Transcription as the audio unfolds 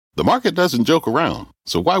The market doesn't joke around,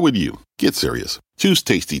 so why would you? Get serious. Choose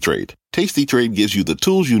Tasty Trade. Tasty Trade gives you the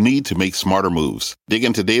tools you need to make smarter moves. Dig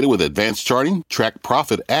into data with advanced charting, track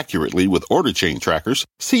profit accurately with order chain trackers,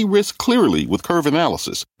 see risk clearly with curve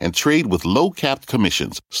analysis, and trade with low-capped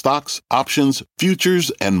commissions, stocks, options,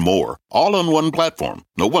 futures, and more. All on one platform.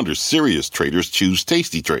 No wonder serious traders choose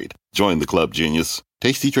Tasty Trade. Join the club, genius.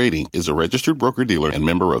 Tasty Trading is a registered broker-dealer and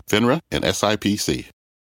member of FINRA and SIPC.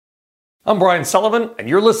 I'm Brian Sullivan, and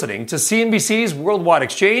you're listening to CNBC's Worldwide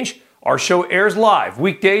Exchange. Our show airs live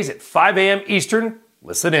weekdays at 5 a.m. Eastern.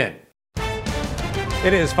 Listen in.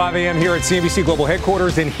 It is 5 a.m. here at CNBC Global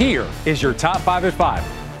Headquarters, and here is your top 5 at 5.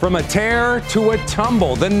 From a tear to a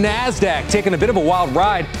tumble, the NASDAQ taking a bit of a wild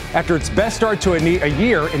ride after its best start to a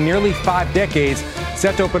year in nearly 5 decades,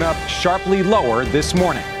 set to open up sharply lower this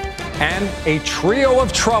morning. And a trio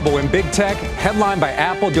of trouble in big tech, headlined by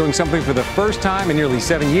Apple doing something for the first time in nearly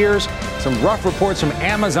 7 years. Some rough reports from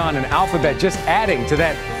Amazon and Alphabet just adding to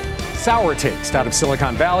that sour taste out of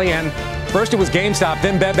Silicon Valley. And first it was GameStop,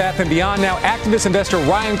 then Bed Bath & Beyond. Now activist investor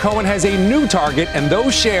Ryan Cohen has a new target, and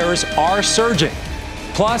those shares are surging.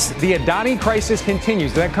 Plus, the Adani crisis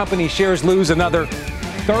continues. That company's shares lose another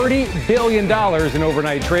 $30 billion in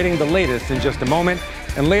overnight trading, the latest in just a moment.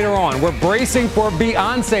 And later on, we're bracing for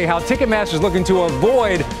Beyoncé, how Ticketmaster is looking to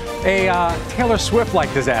avoid a Taylor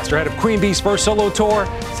Swift-like disaster ahead of Queen Bee's first solo tour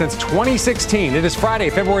since 2016. It is Friday,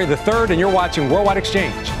 February the 3rd, and you're watching Worldwide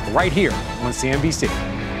Exchange right here on CNBC.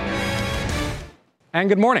 And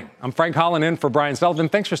good morning. I'm Frank Holland in for Brian Sullivan.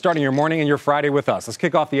 Thanks for starting your morning and your Friday with us. Let's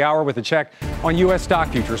kick off the hour with a check on U.S. stock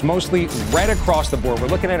futures, mostly red across the board. We're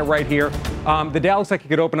looking at it right here. The Dow looks like it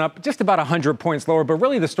could open up just about 100 points lower, but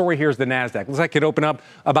really the story here is the NASDAQ. Looks like it could open up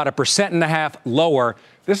about 1.5% lower.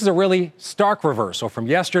 This is a really stark reversal from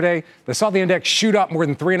yesterday. They saw the index shoot up more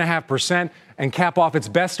than 3.5% and cap off its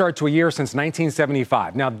best start to a year since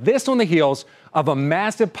 1975. Now, this on the heels of a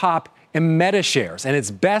massive pop in Meta shares and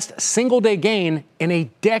its best single-day gain in a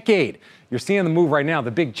decade. You're seeing the move right now,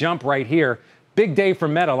 the big jump right here. Big day for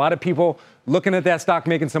Meta. A lot of people looking at that stock,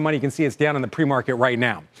 making some money. You can see it's down in the pre-market right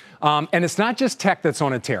now. And it's not just tech that's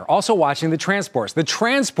on a tear. Also watching the transports. The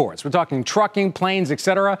transports, we're talking trucking, planes, et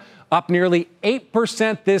cetera, up nearly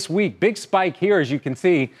 8% this week. Big spike here, as you can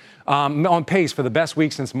see, on pace for the best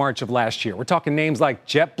week since March of last year. We're talking names like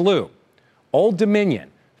JetBlue, Old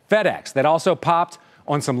Dominion, FedEx, that also popped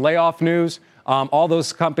on some layoff news. All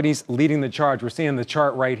those companies leading the charge. We're seeing the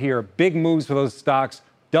chart right here. Big moves for those stocks,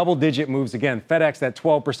 double-digit moves. Again, FedEx, that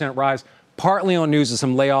 12% rise, partly on news of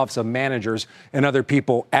some layoffs of managers and other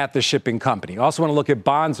people at the shipping company. Also want to look at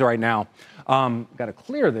bonds right now. Got to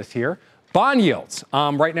clear this here. Bond yields.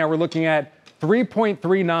 Right now we're looking at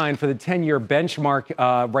 3.39 for the 10-year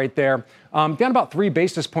benchmark right there. Down about 3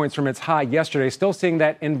 basis points from its high yesterday. Still seeing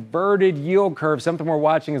that inverted yield curve, something we're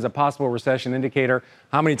watching as a possible recession indicator.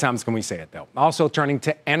 How many times can we say it, though? Also turning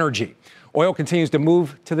to energy. Oil continues to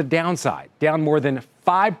move to the downside, down more than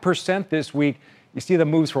 5% this week. You see the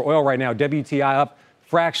moves for oil right now. WTI up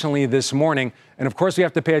fractionally this morning. And of course, we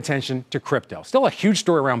have to pay attention to crypto. Still a huge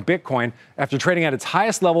story around Bitcoin after trading at its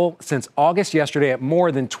highest level since August yesterday at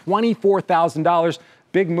more than $24,000.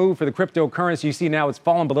 Big move for the cryptocurrency. You see now it's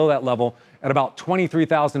fallen below that level at about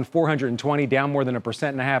 23,420, down more than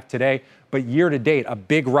 1.5% today. But year to date, a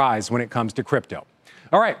big rise when it comes to crypto.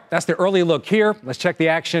 All right, that's the early look here. Let's check the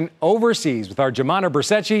action overseas with our Jumana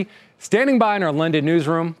Bersecci standing by in our London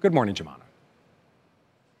newsroom. Good morning, Jumana.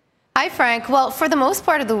 Hi, Frank. Well, for the most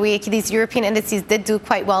part of the week, these European indices did do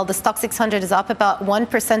quite well. The Stock 600 is up about 1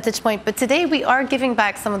 percentage point. But today we are giving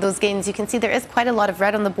back some of those gains. You can see there is quite a lot of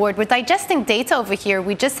red on the board. We're digesting data over here.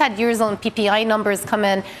 We just had Eurozone PPI numbers come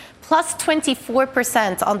in, plus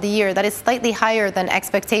 24% on the year. That is slightly higher than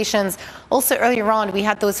expectations. Also, earlier on, we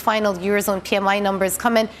had those final Eurozone PMI numbers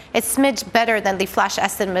come in. It's smidge better than the flash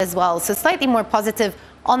estimate as well. So slightly more positive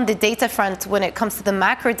on the data front when it comes to the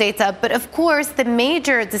macro data. But of course, the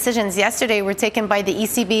major decisions yesterday were taken by the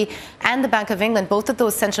ECB and the Bank of England. Both of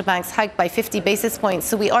those central banks hiked by 50 basis points.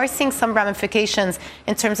 So we are seeing some ramifications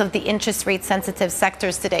in terms of the interest rate sensitive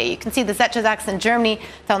sectors today. You can see the Xetra DAX in Germany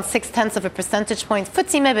down 0.6 of a percentage point.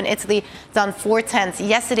 FTSE MIB in Italy down 0.4.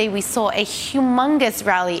 Yesterday, we saw a humongous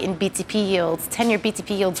rally in BTP yields. 10-year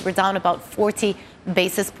BTP yields were down about 40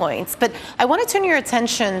 basis points. But I want to turn your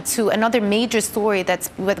attention to another major story that's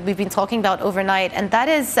what we've been talking about overnight, and that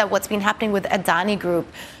is what's been happening with Adani Group.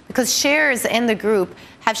 because shares in the group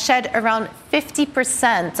have shed around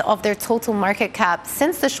 50% of their total market cap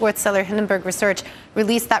since the short seller Hindenburg Research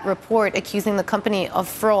released that report accusing the company of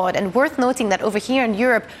fraud. And worth noting that over here in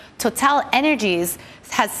Europe, Total Energies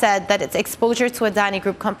has said that its exposure to Adani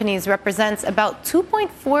Group companies represents about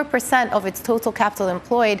 2.4% of its total capital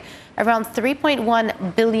employed, around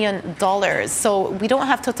 $3.1 billion. So we don't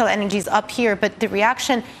have Total Energies up here, but the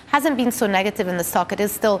reaction hasn't been so negative in the stock. It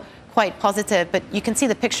is still quite positive, but you can see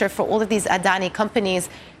the picture for all of these Adani companies.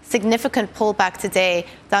 Significant pullback today,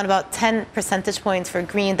 down about 10 percentage points for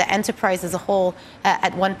green. The enterprise as a whole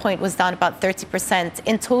at one point was down about 30%.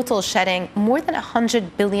 In total, shedding more than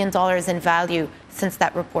 $100 billion in value since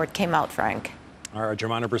that report came out, Frank. All right,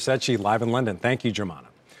 Germana Brzezinski live in London. Thank you, Germana.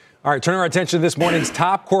 All right, turning our attention to this morning's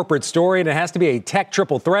top corporate story, and it has to be a tech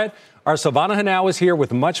triple threat. Our Silvana Henao is here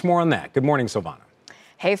with much more on that. Good morning, Silvana.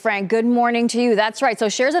 Hey, Frank, good morning to you. That's right. So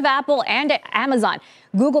shares of Apple and Amazon,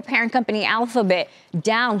 Google parent company Alphabet,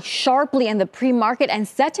 down sharply in the pre-market and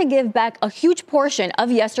set to give back a huge portion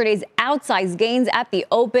of yesterday's outsized gains at the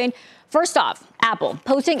open. First off, Apple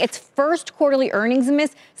posting its first quarterly earnings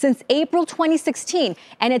miss since April 2016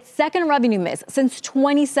 and its second revenue miss since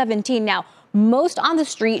 2017. Now, most on the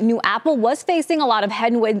street knew Apple was facing a lot of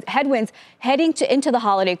headwinds heading into the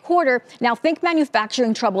holiday quarter. Now, think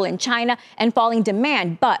manufacturing trouble in China and falling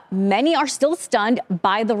demand, but many are still stunned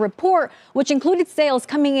by the report, which included sales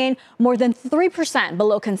coming in more than 3%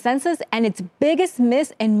 below consensus and its biggest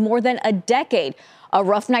miss in more than a decade. A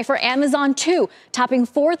rough night for Amazon, too, topping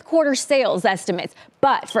fourth quarter sales estimates.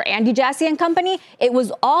 But for Andy Jassy and company, it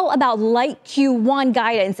was all about light Q1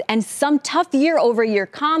 guidance and some tough year-over-year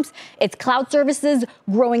comps. Its cloud services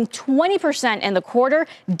growing 20% in the quarter,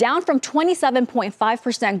 down from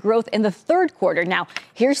 27.5% growth in the third quarter. Now,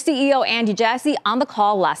 here's CEO Andy Jassy on the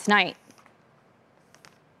call last night.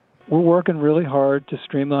 We're working really hard to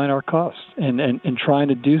streamline our costs and trying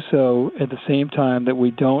to do so at the same time that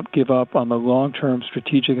we don't give up on the long-term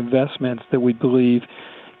strategic investments that we believe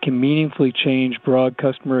can meaningfully change broad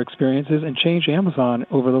customer experiences and change Amazon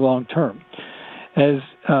over the long term. As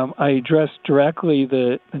I addressed directly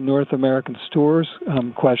the North American stores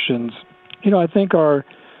questions, I think our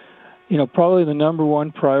probably the number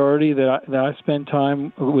one priority that I spend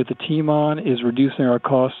time with the team on is reducing our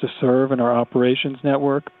cost to serve in our operations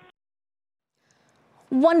network.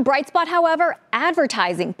 One bright spot, however,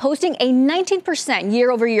 advertising, posting a 19%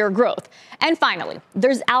 year-over-year growth. And finally,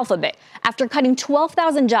 there's Alphabet. After cutting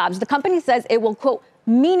 12,000 jobs, the company says it will, quote,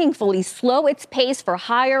 meaningfully slow its pace for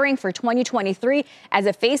hiring for 2023 as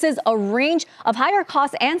it faces a range of higher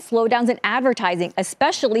costs and slowdowns in advertising,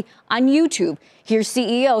 especially on YouTube. Here's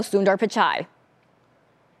CEO Sundar Pichai.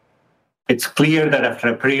 It's clear that after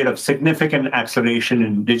a period of significant acceleration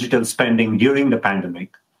in digital spending during the pandemic,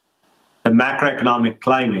 the macroeconomic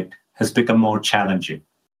climate has become more challenging.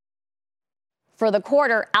 For the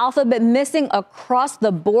quarter, Alphabet missing across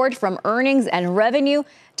the board from earnings and revenue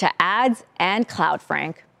to ads and cloud,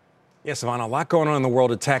 Frank. Yes, Silvana, a lot going on in the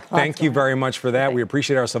world of tech. Thank you very much for that. We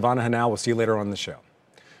appreciate our Silvana Henao. We'll see you later on the show.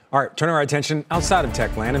 All right, turning our attention outside of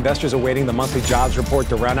tech land, investors awaiting the monthly jobs report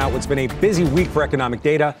to round out what's been a busy week for economic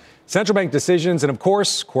data, central bank decisions, and, of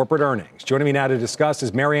course, corporate earnings. Joining me now to discuss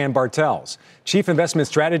is Marianne Bartels, Chief Investment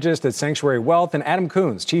Strategist at Sanctuary Wealth, and Adam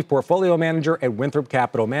Coons, Chief Portfolio Manager at Winthrop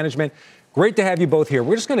Capital Management. Great to have you both here.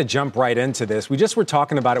 We're just going to jump right into this. We just were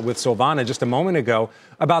talking about it with Silvana just a moment ago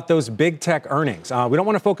about those big tech earnings. We don't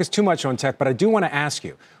want to focus too much on tech, but I do want to ask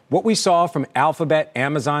you, what we saw from Alphabet,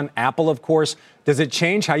 Amazon, Apple, of course, does it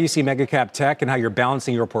change how you see megacap tech and how you're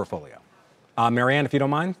balancing your portfolio? Marianne, if you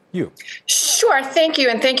don't mind, you. Sure. Thank you.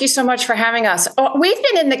 And thank you so much for having us. We've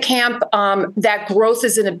been in the camp that growth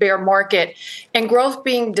is in a bear market and growth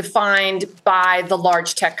being defined by the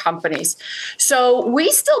large tech companies. So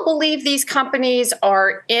we still believe these companies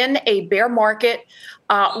are in a bear market.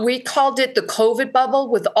 We called it the COVID bubble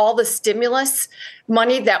with all the stimulus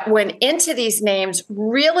money that went into these names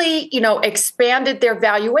really, expanded their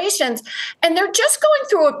valuations. And they're just going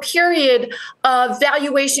through a period of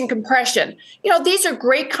valuation compression. These are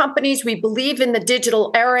great companies. We believe in the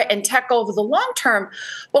digital era and tech over the long term.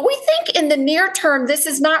 But we think in the near term, this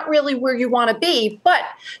is not really where you want to be. But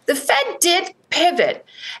the Fed did pivot,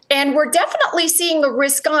 and we're definitely seeing the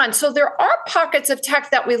risk on. So there are pockets of tech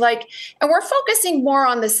that we like, and we're focusing more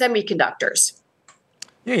on the semiconductors.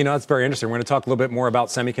 Yeah, that's very interesting. We're going to talk a little bit more about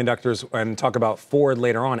semiconductors and talk about Ford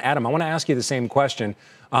later on. Adam, I want to ask you the same question.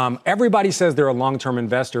 Everybody says they're a long-term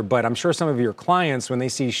investor, but I'm sure some of your clients, when they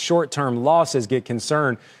see short-term losses, get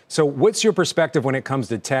concerned. So what's your perspective when it comes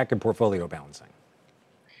to tech and portfolio balancing?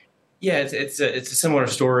 Yeah, it's a similar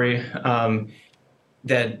story.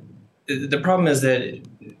 That the problem is that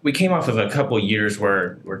we came off of a couple of years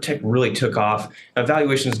where tech really took off.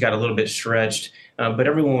 Valuations got a little bit stretched, but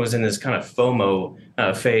everyone was in this kind of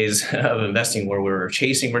FOMO phase of investing where we were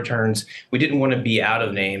chasing returns. We didn't want to be out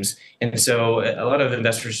of names. And so a lot of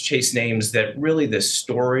investors chase names that really the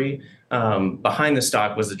story behind the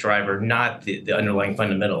stock was the driver, not the underlying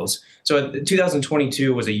fundamentals. So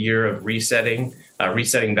 2022 was a year of resetting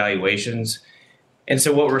valuations. And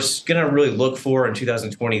so what we're going to really look for in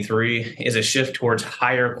 2023 is a shift towards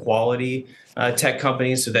higher quality tech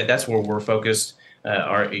companies. So that's where we're focused.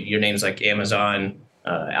 Are your names like Amazon,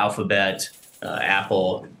 Alphabet,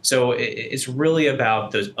 Apple. So it's really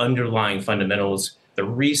about those underlying fundamentals, the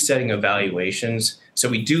resetting of valuations. So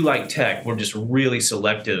we do like tech. We're just really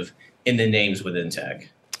selective in the names within tech.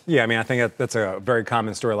 Yeah, I mean, I think that's a very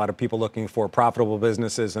common story. A lot of people looking for profitable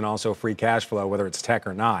businesses and also free cash flow, whether it's tech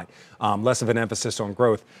or not. Less of an emphasis on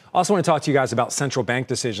growth. Also want to talk to you guys about central bank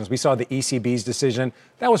decisions. We saw the ECB's decision.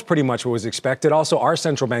 That was pretty much what was expected. Also, our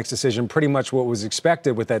central bank's decision, pretty much what was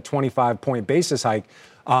expected with that 25-point basis hike.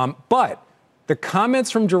 But the comments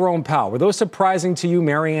from Jerome Powell, were those surprising to you,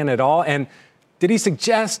 Marianne, at all? And did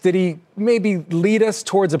he maybe lead us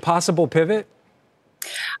towards a possible pivot?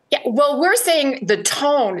 Yeah, well, we're saying the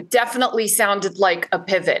tone definitely sounded like a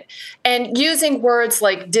pivot, and using words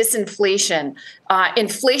like disinflation,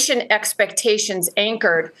 inflation expectations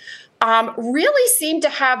anchored, really seemed to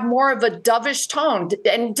have more of a dovish tone,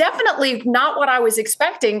 and definitely not what I was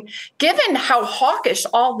expecting, given how hawkish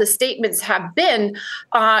all the statements have been,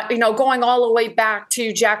 going all the way back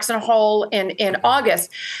to Jackson Hole in August.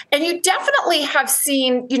 And you definitely have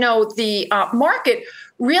seen, the market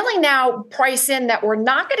really now price in that we're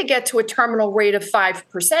not going to get to a terminal rate of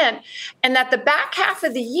 5%, and that the back half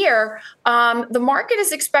of the year, the market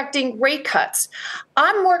is expecting rate cuts.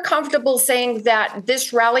 I'm more comfortable saying that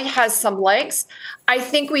this rally has some legs. I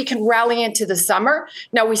think we can rally into the summer.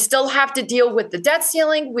 Now, we still have to deal with the debt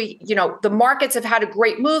ceiling. The markets have had a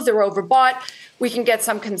great move. They're overbought. We can get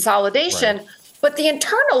some consolidation. Right. But the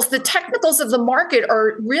internals, the technicals of the market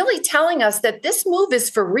are really telling us that this move is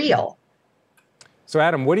for real. So,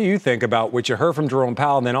 Adam, what do you think about what you heard from Jerome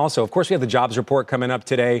Powell? And then also, of course, we have the jobs report coming up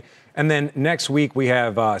today. And then next week, we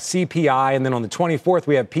have CPI. And then on the 24th,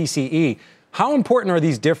 we have PCE. How important are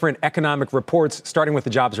these different economic reports, starting with the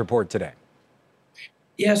jobs report today?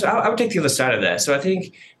 Yeah, so I would take the other side of that. So I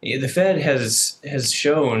think the Fed has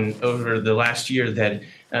shown over the last year that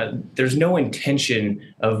there's no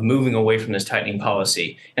intention of moving away from this tightening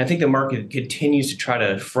policy. And I think the market continues to try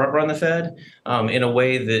to front run the Fed in a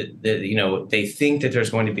way that they think that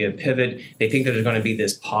there's going to be a pivot. They think that there's going to be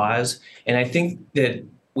this pause. And I think that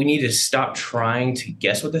we need to stop trying to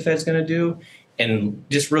guess what the Fed's going to do and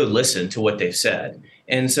just really listen to what they've said.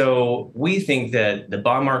 And so we think that the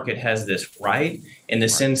bond market has this right in the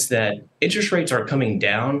sense that interest rates are coming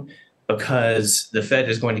down because the Fed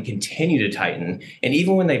is going to continue to tighten. And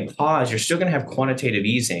even when they pause, you're still going to have quantitative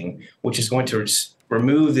easing, which is going to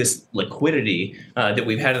remove this liquidity that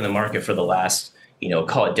we've had in the market for the last,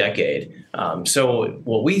 call it decade. So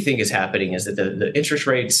what we think is happening is that the interest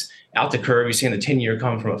rates out the curve, you're seeing the 10-year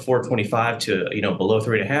come from a 4.25 to, below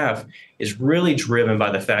 3.5, is really driven by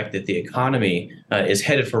the fact that the economy is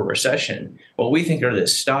headed for a recession. What we think are the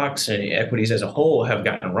stocks and equities as a whole have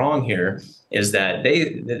gotten wrong here is that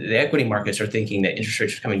the equity markets are thinking that interest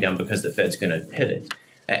rates are coming down because the Fed's going to pivot.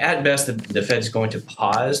 At best, the Fed's going to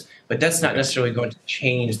pause, but that's not necessarily going to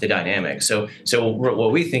change the dynamic. So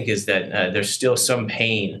what we think is that there's still some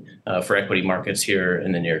pain for equity markets here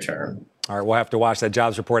in the near term. All right, we'll have to watch that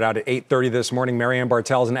jobs report out at 8:30 this morning. Marianne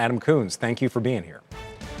Bartels and Adam Coons, thank you for being here.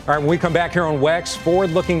 All right, when we come back here on WEX,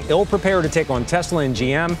 Ford looking ill-prepared to take on Tesla and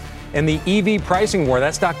GM, and the EV pricing war,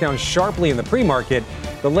 that stock down sharply in the pre-market.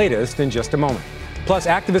 The latest in just a moment. Plus,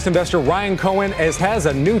 activist investor Ryan Cohen has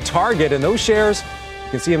a new target, and those shares,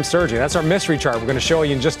 you can see him surging. That's our mystery chart we're going to show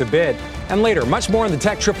you in just a bit. And later, much more on the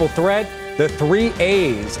tech triple threat, the 3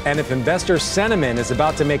 A's, and if investor sentiment is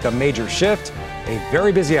about to make a major shift. A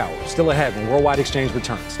very busy hour still ahead when Worldwide Exchange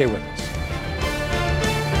returns. Stay with us.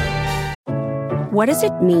 What does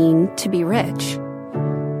it mean to be rich?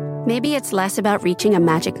 Maybe it's less about reaching a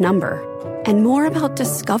magic number and more about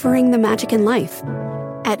discovering the magic in life.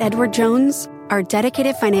 At Edward Jones, our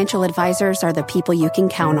dedicated financial advisors are the people you can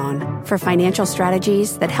count on for financial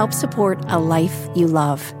strategies that help support a life you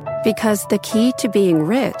love. Because the key to being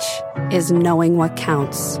rich is knowing what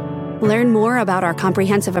counts. Learn more about our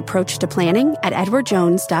comprehensive approach to planning at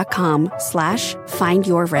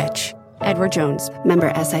edwardjones.com/findyourrich. Edward Jones,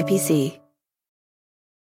 member SIPC.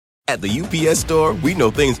 At the UPS Store, we know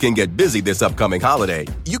things can get busy this upcoming holiday.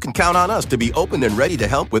 You can count on us to be open and ready to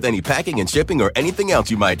help with any packing and shipping or anything else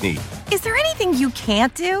you might need. Is there anything you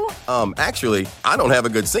can't do? Actually, I don't have a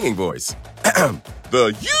good singing voice.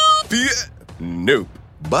 The UPS... Nope.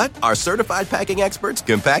 But our certified packing experts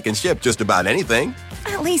can pack and ship just about anything.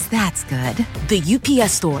 At least that's good. The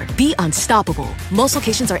UPS Store. Be unstoppable. Most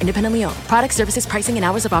locations are independently owned. Product, services, pricing, and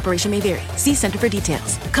hours of operation may vary. See Center for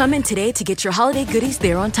details. Come in today to get your holiday goodies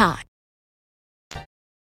there on time.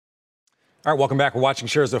 All right, welcome back. We're watching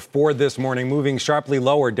shares of Ford this morning, moving sharply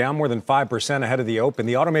lower, down more than 5% ahead of the open.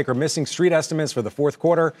 The automaker missing street estimates for the fourth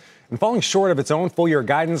quarter and falling short of its own full-year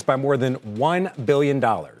guidance by more than $1 billion.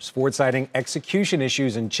 Ford citing execution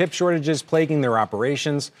issues and chip shortages plaguing their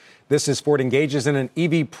operations. This as Ford engages in an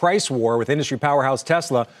EV price war with industry powerhouse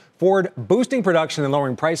Tesla. Ford boosting production and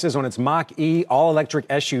lowering prices on its Mach-E all-electric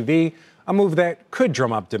SUV, a move that could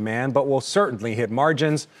drum up demand, but will certainly hit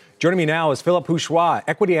margins. Joining me now is Philippe Houchois,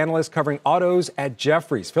 equity analyst covering autos at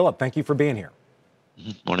Jefferies. Philippe, thank you for being here.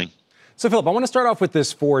 Morning. So, Philippe, I want to start off with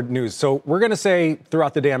this Ford news. So we're going to say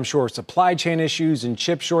throughout the day, I'm sure, supply chain issues and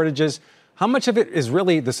chip shortages. How much of it is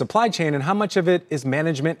really the supply chain and how much of it is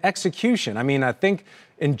management execution? I mean, I think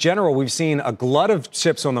in general, we've seen a glut of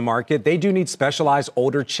chips on the market. They do need specialized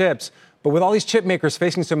older chips. But with all these chip makers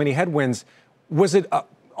facing so many headwinds, was it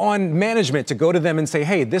on management to go to them and say,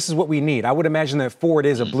 hey, this is what we need? I would imagine that Ford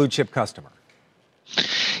is a blue chip customer.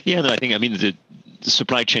 Yeah, no, I mean, the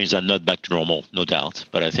supply chains are not back to normal, no doubt.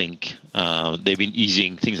 But I think they've been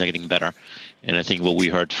easing. Things are getting better. And I think what we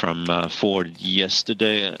heard from Ford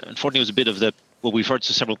yesterday, unfortunately, was a bit of what we've heard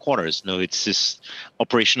for several quarters. No, it's just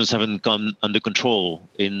operations haven't gone under control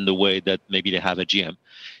in the way that maybe they have at GM.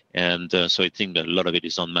 And so I think that a lot of it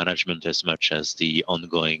is on management as much as the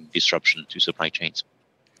ongoing disruption to supply chains.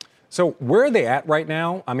 So where are they at right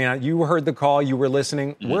now? I mean, you heard the call, you were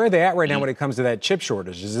listening. Mm-hmm. Where are they at right now when it comes to that chip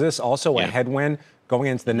shortage? Is this also a headwind going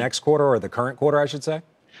into the next quarter or the current quarter, I should say?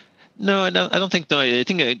 No, I don't think so. I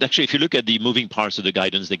think actually, if you look at the moving parts of the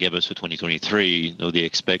guidance they gave us for 2023, they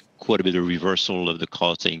expect quite a bit of reversal of the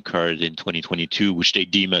costs they incurred in 2022, which they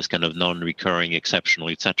deem as kind of non-recurring, exceptional,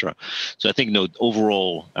 etc. So I think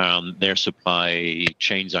overall, their supply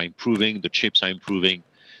chains are improving, the chips are improving,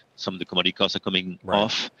 some of the commodity costs are coming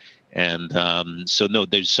off. And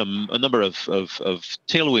there's a number of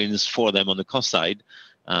tailwinds for them on the cost side.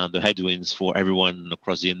 The headwinds for everyone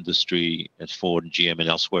across the industry at Ford, GM, and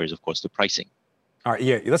elsewhere is, of course, the pricing. All right,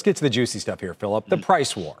 yeah, let's get to the juicy stuff here, Philip. The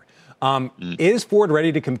price war. Is Ford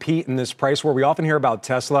ready to compete in this price war? We often hear about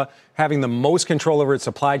Tesla having the most control over its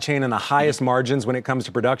supply chain and the highest margins when it comes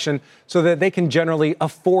to production so that they can generally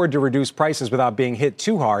afford to reduce prices without being hit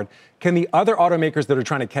too hard. Can the other automakers that are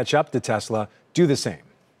trying to catch up to Tesla do the same?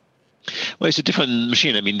 Well, it's a different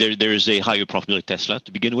machine. I mean, there is a higher profitability Tesla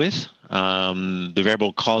to begin with. The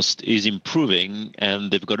variable cost is improving, and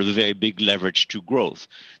they've got a very big leverage to growth.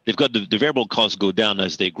 They've got the variable costs go down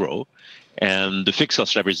as they grow, and the fixed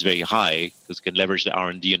cost leverage is very high because it can leverage the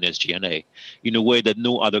R&D and SG&A in a way that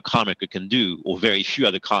no other car maker can do, or very few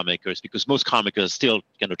other car makers, because most car makers are still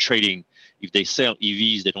kind of trading. If they sell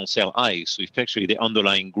EVs, they don't sell ICE. So effectively, the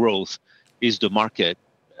underlying growth is the market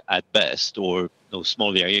at best, or no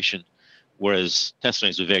small variation. Whereas Tesla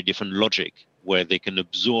is a very different logic, where they can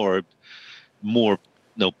absorb more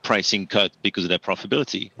pricing cut because of their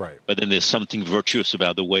profitability. Right. But then there's something virtuous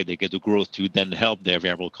about the way they get the growth to then help their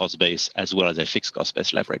variable cost base as well as their fixed cost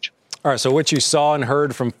base leverage. All right, so what you saw and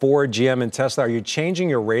heard from Ford, GM, and Tesla, are you changing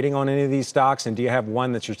your rating on any of these stocks, and do you have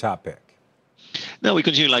one that's your top pick? No, we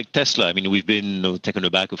continue like Tesla. I mean, we've been taken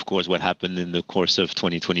aback, of course, what happened in the course of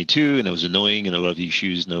 2022, and it was annoying, and a lot of the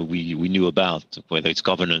issues we knew about, whether it's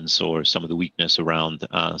governance or some of the weakness around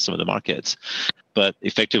some of the markets. But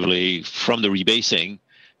effectively, from the rebasing,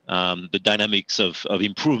 the dynamics of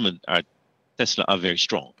improvement at Tesla are very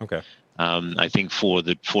strong. Okay. I think for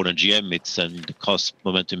the Ford and GM, the cost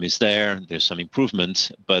momentum is there. There's some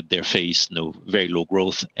improvement, but they're faced very low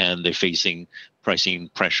growth, and they're facing pricing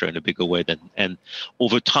pressure in a bigger way and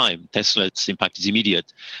over time, Tesla's impact is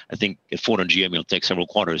immediate. I think at Ford and GM, it'll take several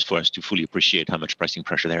quarters for us to fully appreciate how much pricing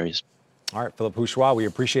pressure there is. All right, Philippe Houchois, we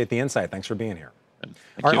appreciate the insight. Thanks for being here.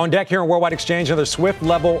 All right, on deck here on Worldwide Exchange, another Swift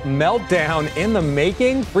level meltdown in the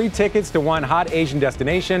making. Free tickets to one hot Asian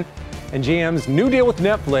destination. And GM's new deal with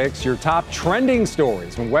Netflix, your top trending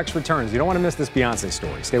stories when WEX returns. You don't want to miss this Beyonce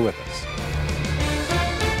story. Stay with us.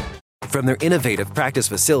 From their innovative practice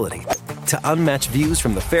facility to unmatched views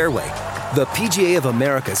from the fairway, The PGA of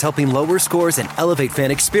America is helping lower scores and elevate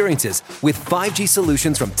fan experiences with 5G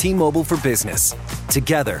solutions from T-Mobile for Business.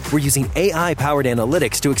 Together, we're using AI-powered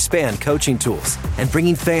analytics to expand coaching tools and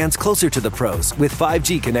bringing fans closer to the pros with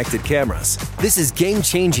 5G connected cameras. This is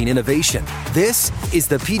game-changing innovation. This is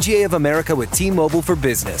the PGA of America with T-Mobile for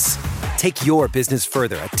Business. Take your business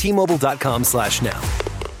further at T-Mobile.com/now.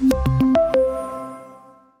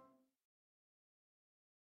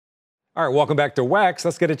 All right, welcome back to WEX.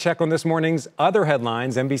 Let's get a check on this morning's other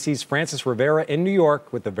headlines. NBC's Frances Rivera in New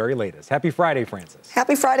York with the very latest. Happy Friday, Frances.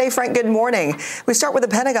 Happy Friday, Frank. Good morning. We start with the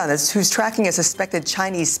Pentagon, who's tracking a suspected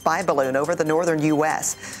Chinese spy balloon over the northern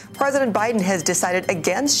U.S. President Biden has decided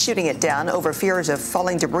against shooting it down over fears of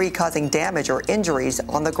falling debris causing damage or injuries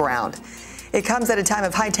on the ground. It comes at a time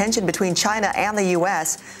of high tension between China and the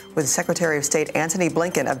U.S., with Secretary of State Antony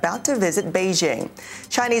Blinken about to visit Beijing.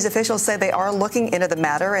 Chinese officials say they are looking into the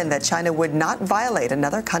matter and that China would not violate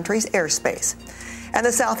another country's airspace. And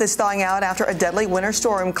the South is thawing out after a deadly winter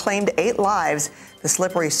storm claimed 8 lives. The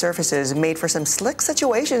slippery surfaces made for some slick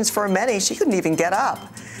situations for many. She couldn't even get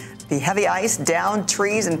up. The heavy ice downed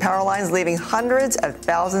trees and power lines, leaving hundreds of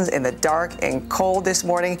thousands in the dark and cold this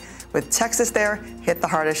morning. With Texas there, hit the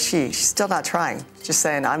hardest. She's still not trying. Just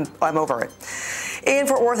saying, I'm over it. In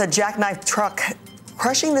Fort Worth, a jackknife truck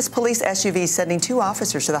crushing this police SUV, sending 2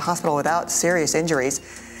 officers to the hospital without serious injuries.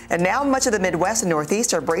 And now much of the Midwest and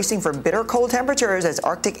Northeast are bracing for bitter cold temperatures as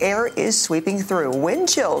Arctic air is sweeping through. Wind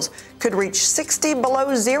chills could reach 60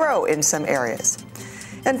 below zero in some areas.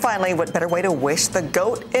 And finally, what better way to wish the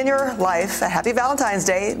goat in your life a happy Valentine's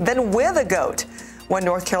Day than with a goat? One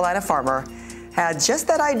North Carolina farmer had just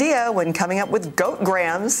that idea when coming up with goat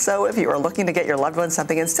grams. So if you are looking to get your loved one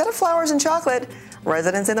something instead of flowers and chocolate,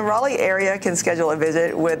 residents in the Raleigh area can schedule a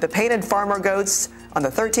visit with the painted farmer goats on the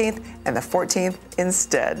 13th and the 14th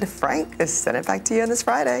instead. Frank, I send it back to you on this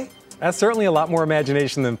Friday. That's certainly a lot more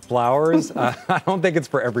imagination than flowers. I don't think it's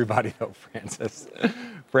for everybody, though, Frances.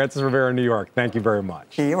 Frances Rivera in New York, thank you very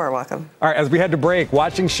much. You are welcome. All right, as we head to break,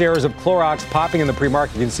 watching shares of Clorox popping in the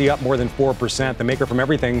pre-market, you can see up more than 4%. The maker from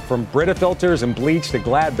everything from Brita filters and bleach to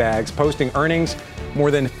Glad bags, posting earnings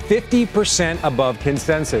more than 50% above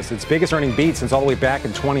consensus. Its biggest earning beat since all the way back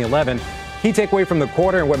in 2011. Key takeaway from the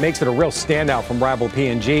quarter and what makes it a real standout from rival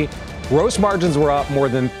P&G. Gross margins were up more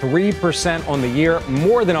than 3% on the year,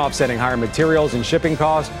 more than offsetting higher materials and shipping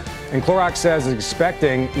costs. And Clorox says it's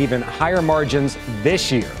expecting even higher margins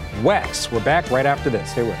this year. WEX, we're back right after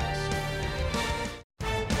this. Stay with us.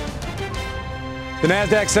 The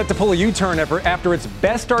Nasdaq set to pull a U-turn after its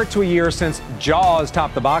best start to a year since Jaws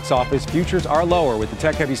topped the box office. Futures are lower, with the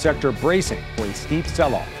tech-heavy sector bracing for a steep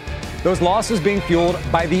sell-off. Those losses being fueled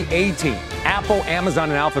by the A-team, Apple, Amazon,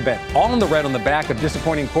 and Alphabet, all in the red on the back of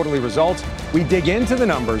disappointing quarterly results. We dig into the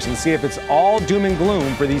numbers and see if it's all doom and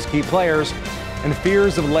gloom for these key players. And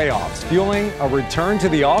fears of layoffs fueling a return to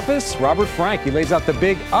the office. Robert Frank, he lays out the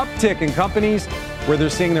big uptick in companies where they're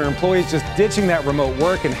seeing their employees just ditching that remote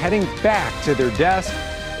work and heading back to their desk.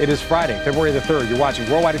 It is Friday, February the 3rd. You're watching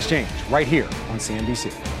Worldwide Exchange right here on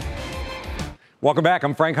CNBC. Welcome back.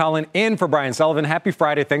 I'm Frank Holland in for Brian Sullivan. Happy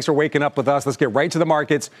Friday. Thanks for waking up with us. Let's get right to the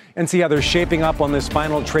markets and see how they're shaping up on this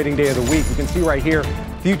final trading day of the week. You can see right here,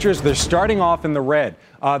 futures, they're starting off in the red.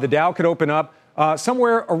 The Dow could open up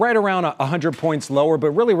somewhere right around 100 points lower, but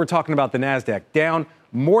really we're talking about the Nasdaq down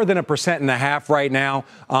more than 1.5% right now.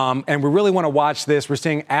 And we really want to watch this. We're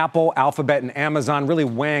seeing Apple, Alphabet, and Amazon really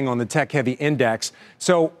weighing on the tech-heavy index.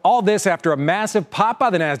 So all this after a massive pop by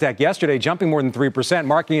the Nasdaq yesterday, jumping more than 3%,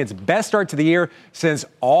 marking its best start to the year since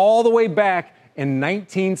all the way back in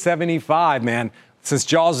 1975, man. Since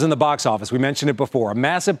Jaws is in the box office, we mentioned it before, a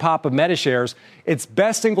massive pop of Meta shares, its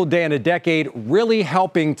best single day in a decade, really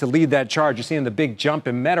helping to lead that charge. You're seeing the big jump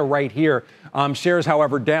in Meta right here. Shares,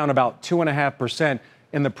 however, down about 2.5%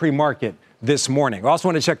 in the pre-market this morning. We also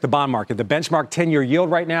want to check the bond market. The benchmark 10-year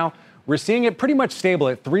yield right now, we're seeing it pretty much stable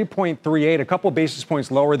at 3.38, a couple basis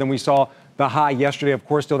points lower than we saw the high yesterday. Of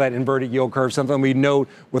course, still that inverted yield curve, something we note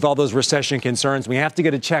with all those recession concerns. We have to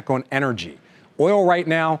get a check on energy. Oil right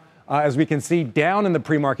now, as we can see, down in the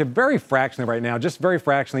pre-market, very fractionally right now, just very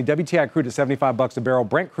fractionally. WTI crude at $75 a barrel,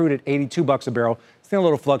 Brent crude at $82 a barrel. Seeing a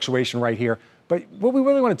little fluctuation right here. But what we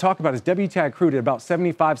really want to talk about is WTI crude at about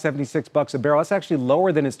 $75, $76 a barrel. That's actually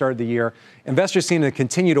lower than it started the year. Investors seem to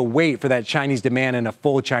continue to wait for that Chinese demand and a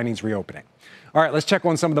full Chinese reopening. All right, let's check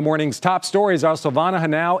on some of the morning's top stories. Our Silvana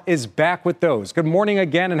Henao is back with those. Good morning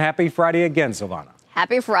again and happy Friday again, Silvana.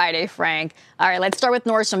 Happy Friday, Frank. All right, let's start with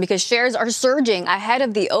Nordstrom because shares are surging ahead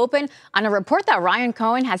of the open on a report that Ryan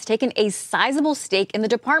Cohen has taken a sizable stake in the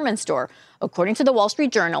department store. According to the Wall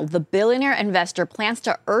Street Journal, the billionaire investor plans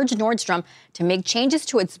to urge Nordstrom to make changes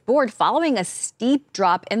to its board following a steep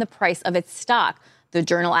drop in the price of its stock. The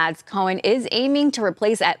Journal adds Cohen is aiming to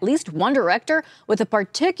replace at least one director with a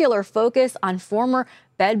particular focus on former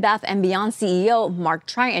Bed Bath & Beyond CEO Mark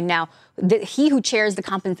Triton. Now, he who chairs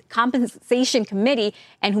the compensation committee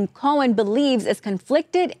and whom Cohen believes is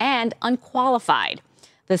conflicted and unqualified.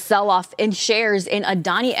 The sell-off in shares in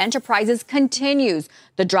Adani Enterprises continues,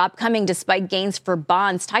 the drop coming despite gains for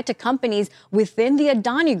bonds tied to companies within the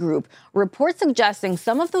Adani Group. Reports suggesting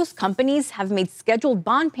some of those companies have made scheduled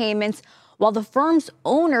bond payments while the firm's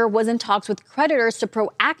owner was in talks with creditors to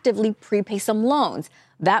proactively prepay some loans.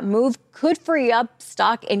 That move could free up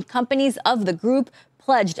stock in companies of the group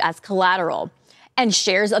pledged as collateral. And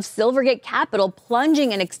shares of Silvergate Capital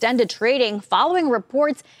plunging in extended trading following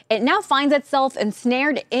reports it now finds itself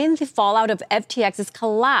ensnared in the fallout of FTX's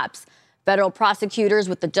collapse. Federal prosecutors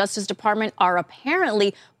with the Justice Department are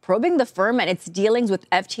apparently probing the firm and its dealings with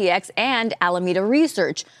FTX and Alameda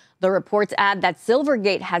Research. The reports add that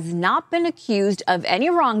Silvergate has not been accused of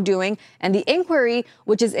any wrongdoing, and the inquiry,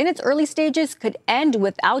 which is in its early stages, could end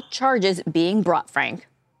without charges being brought, Frank.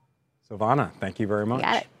 Silvana, thank you very much.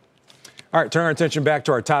 Got it. All right, turn our attention back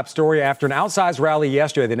to our top story. After an outsized rally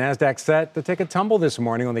yesterday, the Nasdaq set to take a tumble this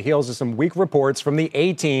morning on the heels of some weak reports from the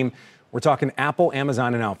A-team. We're talking Apple,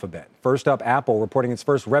 Amazon, and Alphabet. First up, Apple reporting its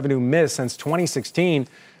first revenue miss since 2016.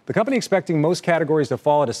 The company expecting most categories to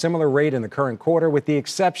fall at a similar rate in the current quarter, with the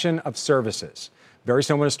exception of services. Very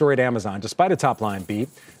similar story at Amazon. Despite a top-line beat,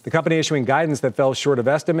 the company issuing guidance that fell short of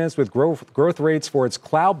estimates, with growth rates for its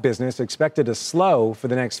cloud business expected to slow for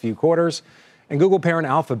the next few quarters. And Google parent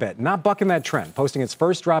Alphabet not bucking that trend, posting its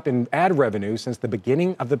first drop in ad revenue since the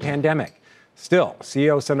beginning of the pandemic. Still,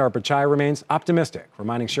 CEO Sundar Pichai remains optimistic,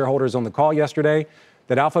 reminding shareholders on the call yesterday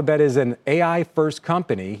that Alphabet is an AI-first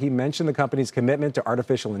company. He mentioned the company's commitment to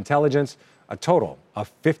artificial intelligence, a total of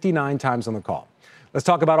 59 times on the call. Let's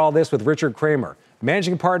talk about all this with Richard Kramer,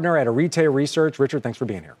 managing partner at Arete Research. Richard, thanks for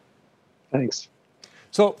being here. Thanks.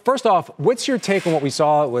 So first off, what's your take on what we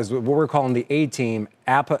saw was what we're calling the A-team,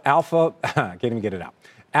 Apple, can't even get it out.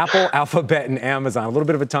 Apple, Alphabet, and Amazon, a little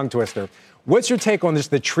bit of a tongue twister. What's your take on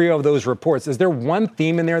just the trio of those reports? Is there one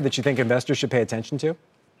theme in there that you think investors should pay attention to?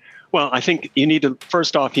 Well, I think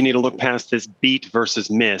first off, you need to look past this beat versus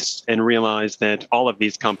miss and realize that all of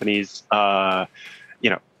these companies,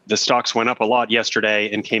 the stocks went up a lot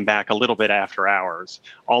yesterday and came back a little bit after hours.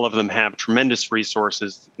 All of them have tremendous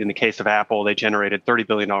resources. In the case of Apple, they generated $30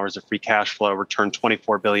 billion of free cash flow, returned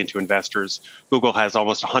 $24 billion to investors. Google has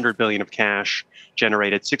almost $100 billion of cash,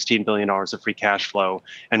 generated $16 billion of free cash flow.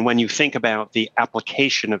 And when you think about the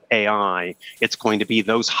application of AI, it's going to be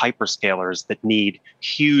those hyperscalers that need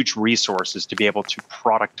huge resources to be able to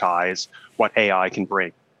productize what AI can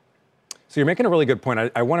bring. So you're making a really good point.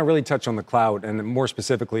 I want to really touch on the cloud and more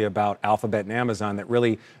specifically about Alphabet and Amazon that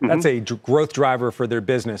really, that's a growth driver for their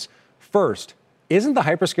business. First, isn't the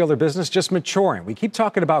hyperscaler business just maturing? We keep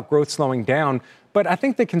talking about growth slowing down, but I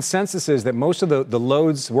think the consensus is that most of the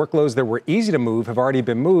workloads that were easy to move have already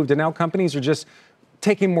been moved, and now companies are just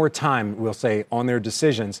taking more time, we'll say, on their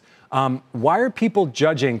decisions. Why are people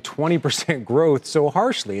judging 20% growth so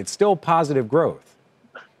harshly? It's still positive growth.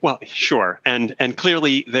 Well, sure. And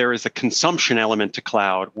clearly there is a consumption element to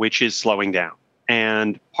cloud, which is slowing down.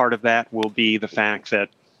 And part of that will be the fact that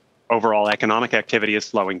overall economic activity is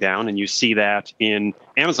slowing down. And you see that in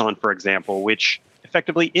Amazon, for example, which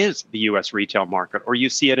effectively is the U.S. retail market. Or you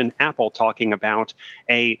see it in Apple talking about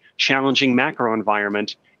a challenging macro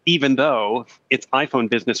environment, even though its iPhone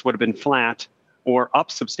business would have been flat or up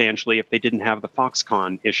substantially if they didn't have the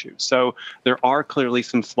Foxconn issue. So there are clearly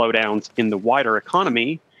some slowdowns in the wider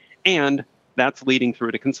economy, and that's leading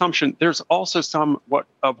through to consumption. There's also some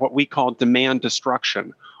of what we call demand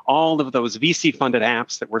destruction. All of those VC-funded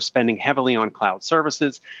apps that were spending heavily on cloud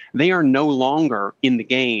services, they are no longer in the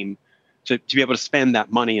game to be able to spend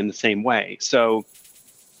that money in the same way. So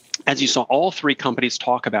as you saw, all three companies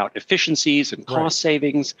talk about efficiencies and cost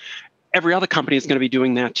savings. Every other company is going to be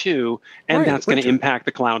doing that too, and that's going to impact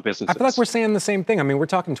the cloud businesses. I feel like we're saying the same thing. I mean, we're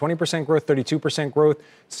talking 20% growth, 32% growth,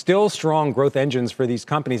 still strong growth engines for these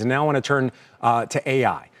companies. And now I want to turn to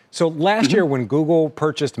AI. So last year when Google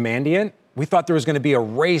purchased Mandiant, we thought there was going to be a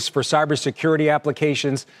race for cybersecurity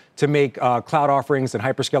applications to make cloud offerings and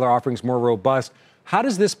hyperscaler offerings more robust. How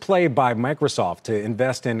does this play by Microsoft to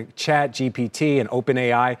invest in ChatGPT and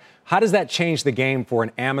OpenAI? How does that change the game for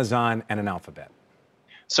an Amazon and an Alphabet?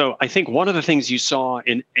 So I think one of the things you saw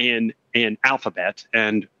in Alphabet,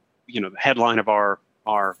 and the headline of our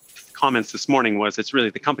comments this morning was it's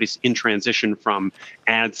really the company's in transition from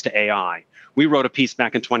ads to AI. We wrote a piece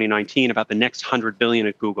back in 2019 about the next $100 billion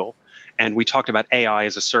at Google. And we talked about AI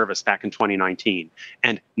as a service back in 2019.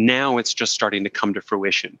 And now it's just starting to come to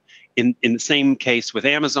fruition. In the same case with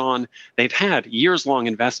Amazon, they've had years-long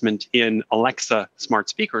investment in Alexa smart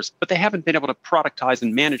speakers, but they haven't been able to productize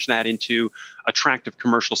and manage that into attractive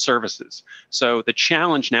commercial services. So the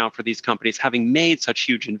challenge now for these companies, having made such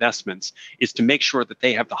huge investments, is to make sure that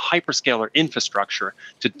they have the hyperscaler infrastructure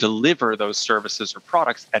to deliver those services or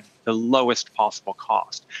products at the lowest possible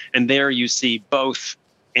cost. And there you see both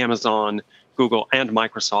Amazon, Google, and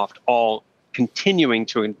Microsoft all continuing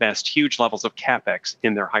to invest huge levels of CapEx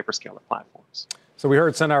in their hyperscaler platforms. So we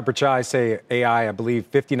heard Sundar Pichai say AI, I believe,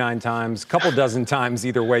 59 times, a couple dozen times,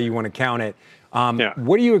 either way you want to count it.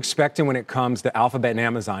 What are you expecting when it comes to Alphabet and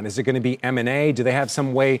Amazon? Is it going to be M&A? Do they have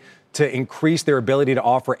some way to increase their ability to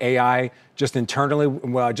offer AI just internally?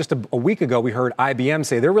 Well, just a week ago, we heard IBM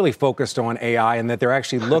say they're really focused on AI and that they're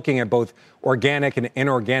actually looking at both organic and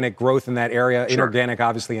inorganic growth in that area. Sure. Inorganic,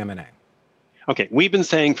 obviously, M&A. Okay, we've been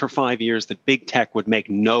saying for 5 years that big tech would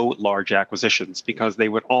make no large acquisitions because they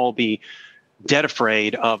would all be dead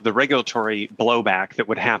afraid of the regulatory blowback that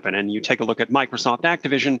would happen. And you take a look at Microsoft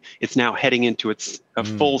Activision, it's now heading into its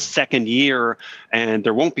full second year, and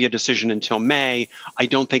there won't be a decision until May. I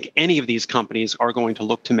don't think any of these companies are going to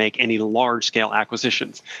look to make any large-scale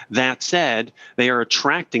acquisitions. That said, they are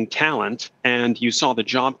attracting talent, and you saw the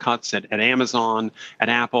job cuts at Amazon, at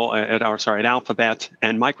Apple, at Alphabet,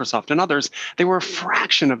 and Microsoft and others. They were a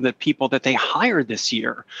fraction of the people that they hired this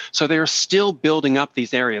year. So they're still building up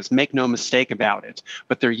these areas. Make no mistake about it,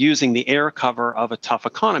 but they're using the air cover of a tough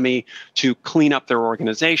economy to clean up their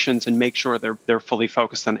organizations and make sure they're fully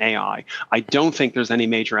focused on AI. I don't think there's any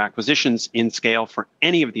major acquisitions in scale for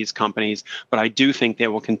any of these companies, but I do think they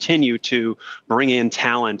will continue to bring in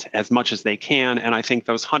talent as much as they can. And I think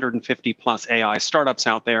those 150 plus AI startups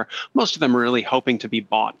out there, most of them are really hoping to be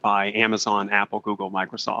bought by Amazon, Apple, Google,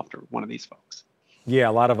 Microsoft, or one of these folks. Yeah,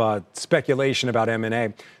 a lot of speculation about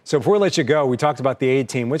M&A. So before we let you go, we talked about the A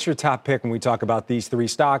team. What's your top pick when we talk about these three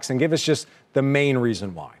stocks? And give us just the main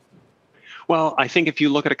reason why. Well, I think if you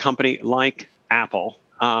look at a company like Apple,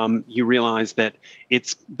 you realize that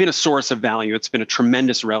it's been a source of value. It's been a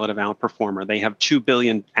tremendous relative outperformer. They have 2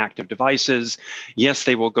 billion active devices. Yes,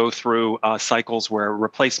 they will go through cycles where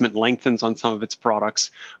replacement lengthens on some of its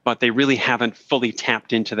products, but they really haven't fully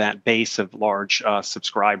tapped into that base of large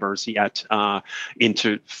subscribers yet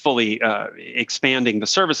into fully expanding the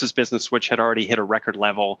services business, which had already hit a record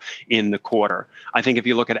level in the quarter. I think if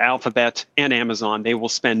you look at Alphabet and Amazon, they will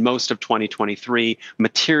spend most of 2023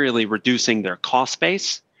 materially reducing their cost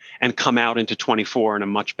base and come out into 24 in a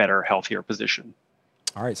much better, healthier position.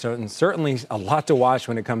 All right, so and certainly a lot to watch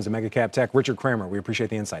when it comes to mega cap tech. Richard Kramer, we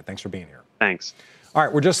appreciate the insight. Thanks for being here. Thanks. All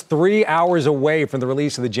right, we're just 3 hours away from the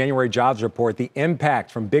release of the January jobs report. The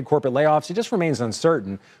impact from big corporate layoffs, it just remains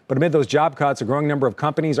uncertain. But amid those job cuts, a growing number of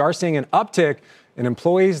companies are seeing an uptick in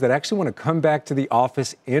employees that actually want to come back to the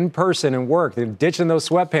office in person and work. They're ditching those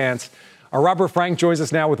sweatpants. Our Robert Frank joins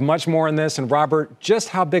us now with much more on this. And Robert, just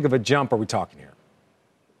how big of a jump are we talking here?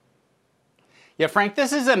 Yeah, Frank,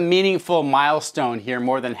 this is a meaningful milestone here.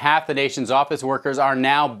 More than half the nation's office workers are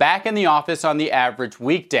now back in the office on the average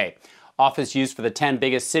weekday. Office use for the 10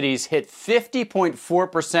 biggest cities hit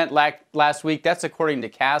 50.4% last week. That's according to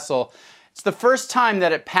Kastle. It's the first time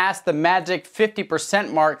that it passed the magic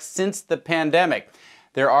 50% mark since the pandemic.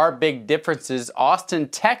 There are big differences. Austin,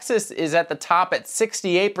 Texas is at the top at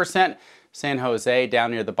 68%. San Jose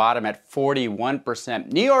down near the bottom at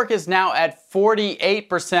 41%. New York is now at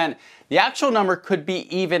 48%. The actual number could be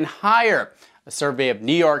even higher. A survey of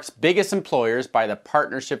New York's biggest employers by the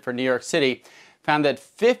Partnership for New York City found that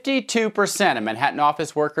 52% of Manhattan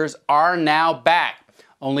office workers are now back.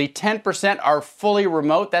 Only 10% are fully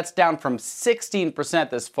remote. That's down from 16%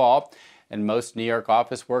 this fall. And most New York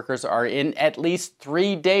office workers are in at least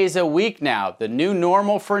 3 days a week now. The new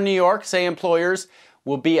normal for New York, say employers,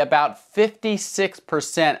 will be about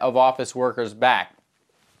 56% of office workers back.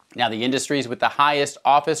 Now, the industries with the highest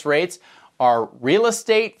office rates are real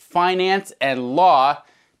estate, finance, and law.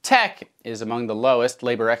 Tech is among the lowest.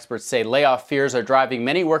 Labor experts say layoff fears are driving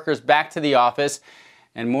many workers back to the office,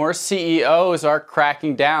 and more CEOs are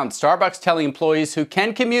cracking down. Starbucks telling employees who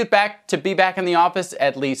can commute back to be back in the office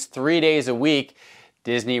at least 3 days a week.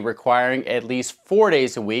 Disney requiring at least 4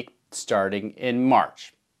 days a week starting in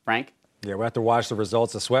March. Frank? Yeah, we'll have to watch the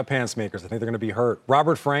results of sweatpants makers. I think they're going to be hurt.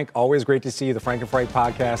 Robert Frank, always great to see you. The Frank and Frank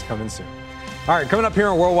podcast coming soon. All right, coming up here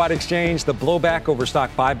on Worldwide Exchange, the blowback over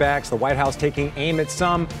stock buybacks, the White House taking aim at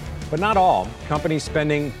some, but not all. Companies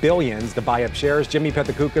spending billions to buy up shares. Jimmy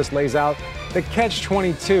Pethokoukis lays out the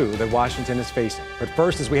catch-22 that Washington is facing. But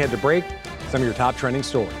first, as we head to break, some of your top trending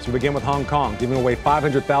stories. We begin with Hong Kong, giving away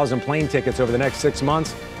 500,000 plane tickets over the next 6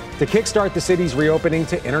 months to kickstart the city's reopening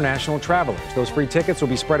to international travelers. Those free tickets will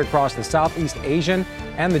be spread across the Southeast Asian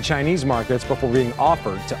and the Chinese markets before being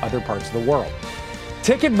offered to other parts of the world.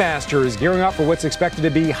 Ticketmaster is gearing up for what's expected to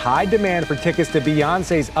be high demand for tickets to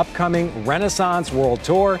Beyoncé's upcoming Renaissance World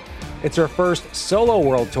Tour. It's her first solo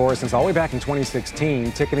world tour since all the way back in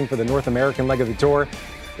 2016. Ticketing for the North American leg of the tour,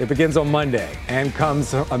 it begins on Monday and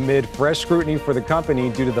comes amid fresh scrutiny for the company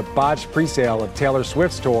due to the botched presale of Taylor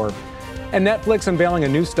Swift's tour. And Netflix unveiling a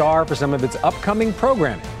new star for some of its upcoming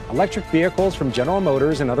programming, electric vehicles from General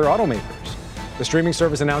Motors and other automakers. The streaming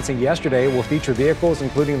service announcing yesterday will feature vehicles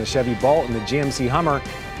including the Chevy Bolt and the GMC Hummer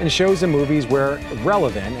and shows and movies where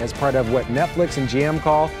relevant as part of what Netflix and GM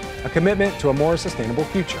call a commitment to a more sustainable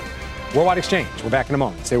future. Worldwide Exchange. We're back in a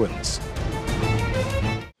moment. Stay with us.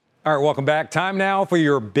 All right, welcome back. Time now for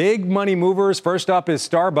your big money movers. First up is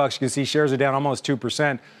Starbucks. You can see shares are down almost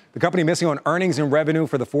 2%. The company missing on earnings and revenue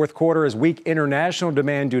for the fourth quarter as weak international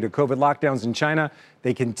demand due to COVID lockdowns in China.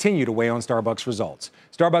 They continue to weigh on Starbucks results.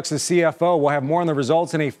 Starbucks' CFO will have more on the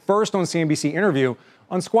results in a first on CNBC interview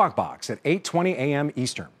on Squawk Box at 8:20 a.m.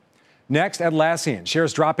 Eastern. Next, Atlassian.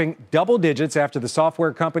 Shares dropping double digits after the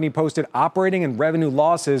software company posted operating and revenue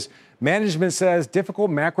losses. Management says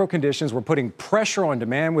difficult macro conditions were putting pressure on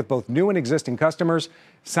demand with both new and existing customers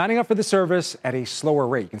signing up for the service at a slower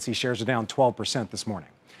rate. You can see shares are down 12% this morning.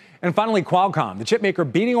 And finally, Qualcomm, the chip maker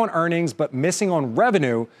beating on earnings but missing on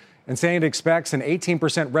revenue and saying it expects an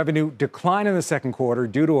 18% revenue decline in the second quarter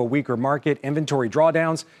due to a weaker market, inventory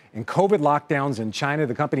drawdowns, and COVID lockdowns in China.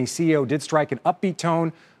 The company's CEO did strike an upbeat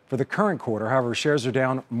tone for the current quarter. However, shares are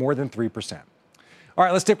down more than 3%. All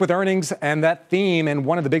right, let's stick with earnings and that theme. And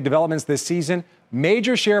one of the big developments this season,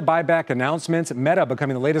 major share buyback announcements. Meta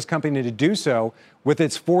becoming the latest company to do so with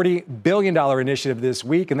its $40 billion initiative this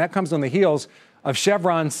week. And that comes on the heels of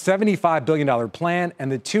Chevron's $75 billion plan.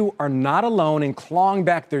 And the two are not alone in clawing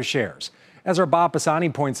back their shares. As our Bob Pisani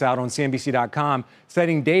points out on CNBC.com,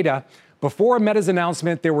 citing data, before Meta's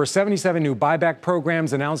announcement, there were 77 new buyback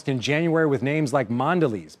programs announced in January with names like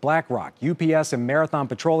Mondelez, BlackRock, UPS, and Marathon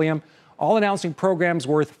Petroleum, all announcing programs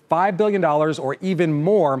worth $5 billion or even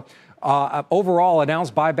more. Overall,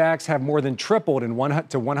 announced buybacks have more than tripled to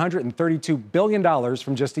 $132 billion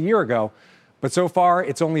from just a year ago. But so far,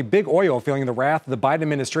 it's only big oil feeling the wrath of the Biden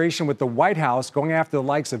administration, with the White House going after the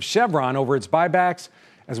likes of Chevron over its buybacks,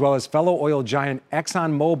 as well as fellow oil giant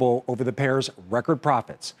ExxonMobil over the pair's record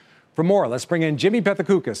profits. For more, let's bring in Jimmy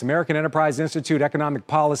Pethokoukis, American Enterprise Institute economic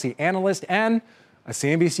policy analyst and a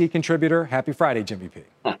CNBC contributor. Happy Friday, Jimmy P.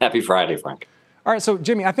 Happy Friday, Frank. All right, so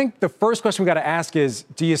Jimmy, I think the first question we got to ask is,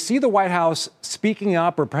 do you see the White House speaking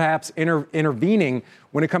up or perhaps intervening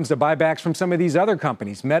when it comes to buybacks from some of these other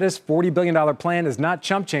companies? Meta's $40 billion plan is not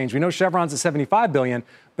chump change. We know Chevron's at $75 billion,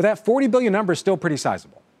 but that $40 billion number is still pretty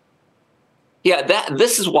sizable. Yeah,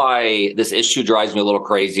 this is why this issue drives me a little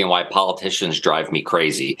crazy and why politicians drive me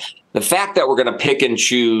crazy. The fact that we're going to pick and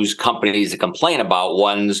choose companies to complain about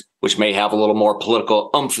ones which may have a little more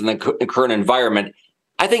political oomph in the current environment,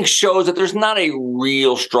 I think shows that there's not a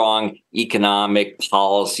real strong economic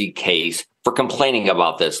policy case for complaining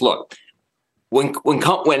about this. Look, when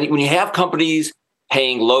you have companies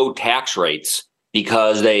paying low tax rates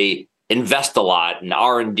because they invest a lot in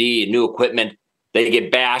R&D and new equipment, they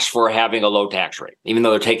get bashed for having a low tax rate, even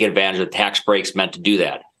though they're taking advantage of the tax breaks meant to do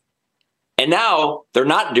that. And now they're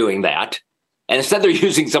not doing that. And instead, they're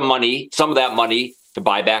using some of that money to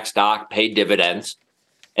buy back stock, pay dividends.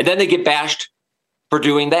 And then they get bashed for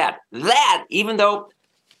doing that. Even though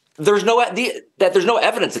there's no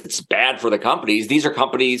evidence that it's bad for the companies. These are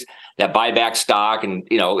companies that buy back stock and,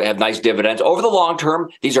 have nice dividends. Over the long term,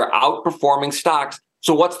 these are outperforming stocks.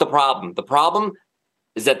 So what's the problem? The problem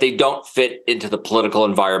is that they don't fit into the political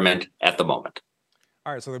environment at the moment.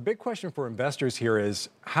 All right, so the big question for investors here is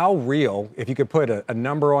how real, if you could put a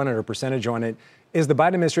number on it or a percentage on it, is the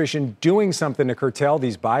Biden administration doing something to curtail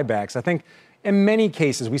these buybacks? I think in many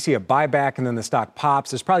cases we see a buyback and then the stock pops.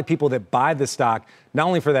 There's probably people that buy the stock not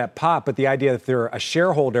only for that pop, but the idea that they're a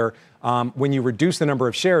shareholder. When you reduce the number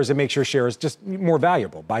of shares, it makes your shares just more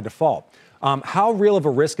valuable by default. How real of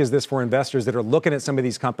a risk is this for investors that are looking at some of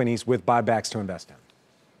these companies with buybacks to invest in?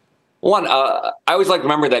 One, I always like to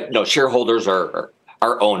remember that shareholders are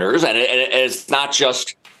owners, and it's not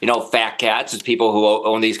just fat cats. It's people who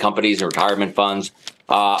own these companies, retirement funds,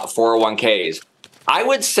 401ks. I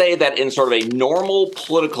would say that in sort of a normal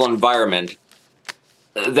political environment,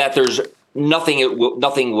 that there's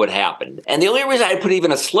nothing would happen. And the only reason I put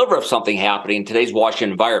even a sliver of something happening in today's Washington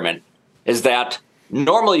environment is that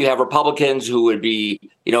Normally, you have Republicans who would be,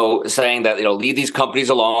 saying that, leave these companies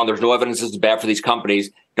alone. There's no evidence this is bad for these companies.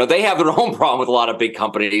 They have their own problem with a lot of big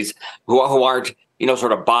companies who aren't,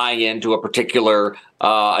 sort of buying into a particular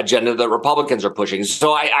agenda that Republicans are pushing.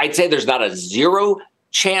 So I'd say there's not a zero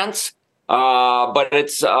chance, but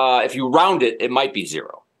it's if you round it, it might be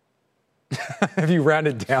zero. If you round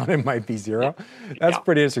it down, it might be zero. That's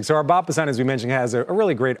pretty interesting. So Bob Pisani, as we mentioned, has a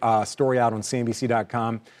really great story out on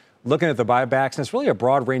CNBC.com looking at the buybacks. And it's really a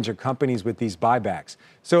broad range of companies with these buybacks.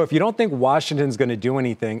 So if you don't think Washington's going to do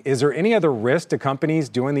anything, is there any other risk to companies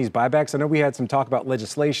doing these buybacks? I know we had some talk about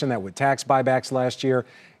legislation that would tax buybacks last year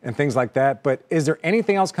and things like that. But is there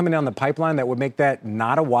anything else coming down the pipeline that would make that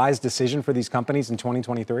not a wise decision for these companies in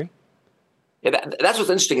 2023? Yeah, that's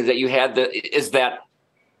what's interesting is that you had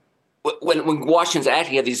when Washington's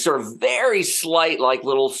acting, you had these sort of very slight, like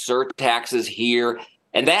little surtaxes here.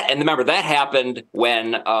 And remember, that happened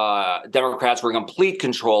when Democrats were in complete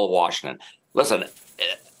control of Washington. Listen,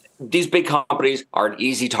 these big companies are an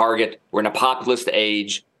easy target. We're in a populist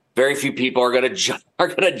age. Very few people are going to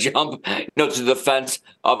jump to the defense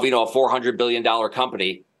of a $400 billion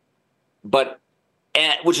company. But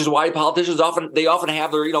which is why politicians often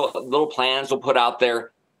have their little plans they'll put out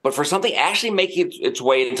there. But for something actually making its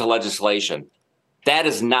way into legislation, that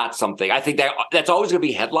is not something. I think that's always going to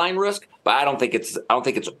be headline risk, but I don't think it's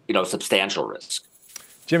substantial risk.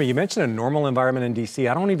 Jimmy, you mentioned a normal environment in D.C.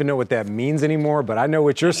 I don't even know what that means anymore, but I know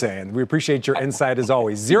what you're saying. We appreciate your insight as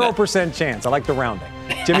always. 0% chance. I like the rounding.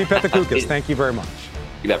 Jimmy Pethokoukis, thank you very much.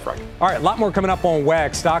 You bet, Frank. All right, a lot more coming up on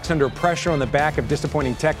WEX. Stocks under pressure on the back of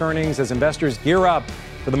disappointing tech earnings as investors gear up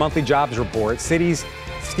for the monthly jobs report. Citi's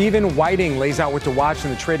Stephen Whiting lays out what to watch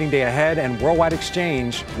in the trading day ahead, and Worldwide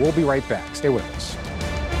Exchange. We'll be right back. Stay with us.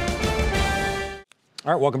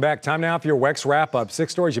 All right, welcome back. Time now for your WEX wrap-up.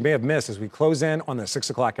 6 stories you may have missed as we close in on the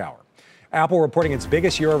 6 o'clock hour. Apple reporting its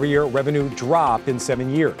biggest year-over-year revenue drop in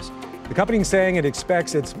 7 years. The company is saying it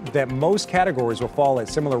expects that most categories will fall at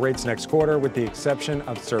similar rates next quarter, with the exception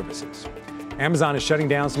of services. Amazon is shutting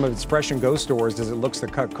down some of its Fresh and Go stores as it looks to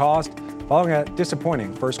cut costs following a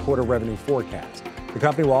disappointing first-quarter revenue forecast. The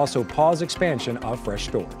company will also pause expansion of Fresh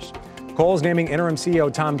stores. Kohl's naming interim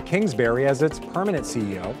CEO Tom Kingsbury as its permanent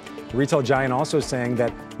CEO. The retail giant also saying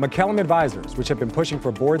that McKellum Advisors, which have been pushing for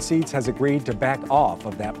board seats, has agreed to back off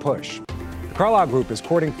of that push. The Carlyle Group is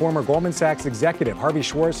courting former Goldman Sachs executive Harvey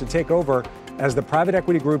Schwartz to take over as the private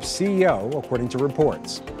equity group's CEO, according to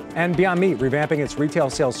reports. And Beyond Meat revamping its retail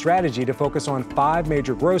sales strategy to focus on 5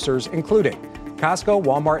 major grocers, including Costco,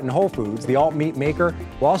 Walmart, and Whole Foods. The alt meat maker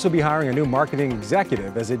will also be hiring a new marketing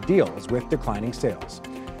executive as it deals with declining sales.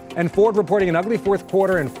 And Ford reporting an ugly fourth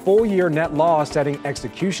quarter and full-year net loss, citing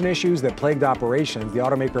execution issues that plagued operations. The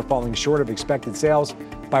automaker falling short of expected sales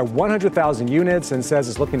by 100,000 units and says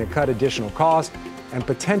it's looking to cut additional costs and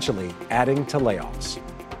potentially adding to layoffs.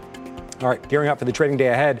 All right, gearing up for the trading day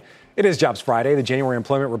ahead. It is Jobs Friday. The January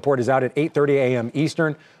employment report is out at 8:30 a.m.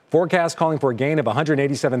 Eastern. Forecast calling for a gain of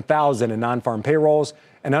 187,000 in non-farm payrolls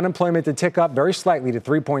and unemployment to tick up very slightly to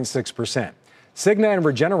 3.6%. Cigna and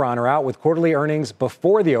Regeneron are out with quarterly earnings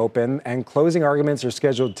before the open, and closing arguments are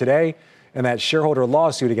scheduled today in that shareholder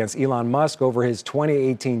lawsuit against Elon Musk over his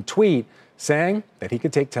 2018 tweet saying that he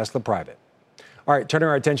could take Tesla private. All right, turning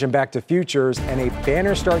our attention back to futures and a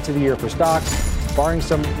banner start to the year for stocks, barring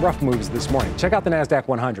some rough moves this morning. Check out the NASDAQ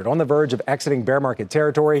 100 on the verge of exiting bear market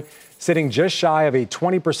territory, sitting just shy of a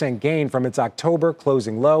 20% gain from its October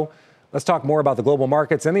closing low. Let's talk more about the global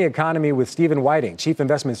markets and the economy with Stephen Whiting, Chief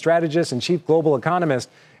Investment Strategist and Chief Global Economist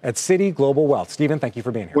at Citi Global Wealth. Stephen, thank you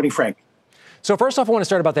for being here. Morning, Frank. So first off, I want to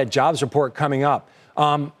start about that jobs report coming up.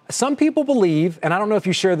 Some people believe, and I don't know if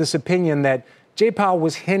you share this opinion, that Jay Powell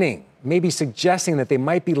was hinting, maybe suggesting that they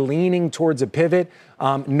might be leaning towards a pivot.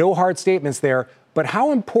 No hard statements there. But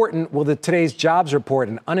how important will today's jobs report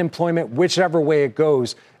and unemployment, whichever way it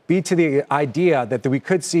goes, be to the idea that we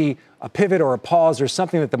could see a pivot or a pause or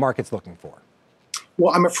something that the market's looking for?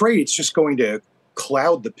 Well, I'm afraid it's just going to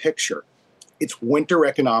cloud the picture. It's winter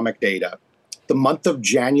economic data. The month of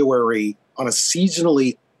January, on a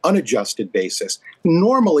seasonally unadjusted basis,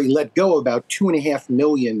 normally let go about 2.5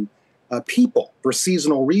 million people for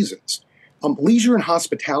seasonal reasons. Leisure and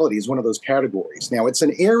hospitality is one of those categories. Now, it's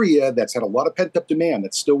an area that's had a lot of pent-up demand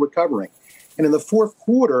that's still recovering. And in the fourth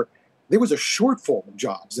quarter, there was a shortfall of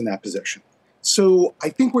jobs in that position. So I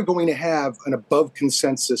think we're going to have an above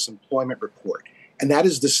consensus employment report. And that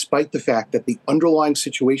is despite the fact that the underlying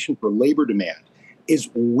situation for labor demand is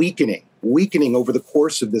weakening over the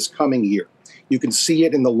course of this coming year. You can see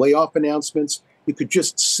it in the layoff announcements. You could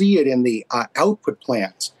just see it in the output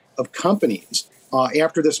plans of companies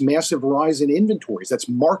after this massive rise in inventories. That's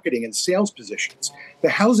marketing and sales positions. The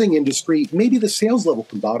housing industry, maybe the sales level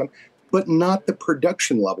can bottom, but not the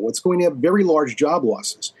production level. It's going to have very large job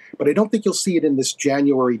losses. But I don't think you'll see it in this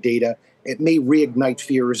January data. It may reignite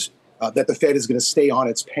fears that the Fed is going to stay on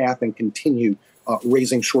its path and continue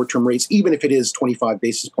raising short-term rates, even if it is 25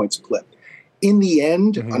 basis points a clip. In the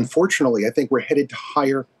end, unfortunately, I think we're headed to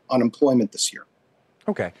higher unemployment this year.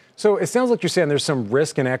 Okay. So it sounds like you're saying there's some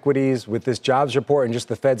risk in equities with this jobs report and just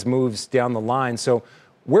the Fed's moves down the line. So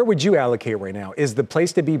where would you allocate right now? Is the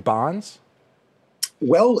place to be bonds?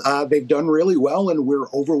 Well, they've done really well, and we're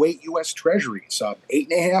overweight U.S. Treasuries,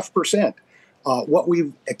 8.5%. What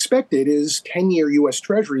we've expected is 10-year U.S.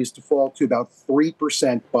 Treasuries to fall to about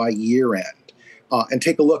 3% by year end. And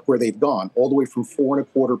take a look where they've gone, all the way from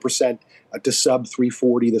 4.25% to sub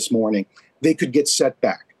 340 this morning. They could get set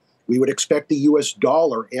back. We would expect the U.S.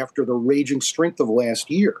 dollar, after the raging strength of last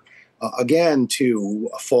year, again to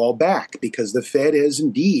fall back because the Fed has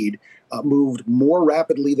indeed moved more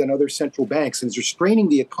rapidly than other central banks and is restraining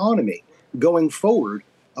the economy going forward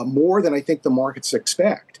more than I think the markets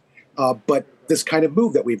expect. But this kind of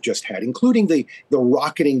move that we've just had, including the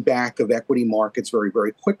rocketing back of equity markets very,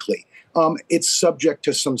 very quickly, it's subject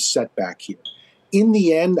to some setback here. In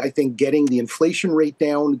the end, I think getting the inflation rate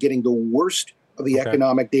down, getting the worst of the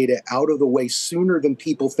economic data out of the way sooner than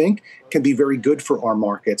people think can be very good for our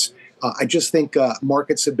markets. I just think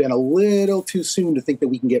markets have been a little too soon to think that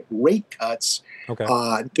we can get rate cuts,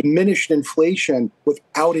 diminished inflation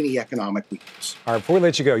without any economic weakness. All right, before we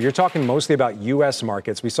let you go, you're talking mostly about U.S.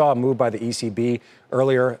 markets. We saw a move by the ECB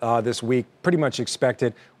earlier this week, pretty much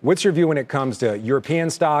expected. What's your view when it comes to European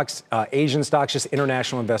stocks, Asian stocks, just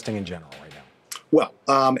international investing in general right now? Well,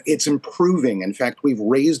 it's improving. In fact, we've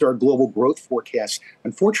raised our global growth forecast,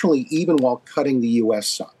 unfortunately, even while cutting the U.S.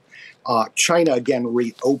 some. China, again,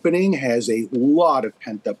 reopening has a lot of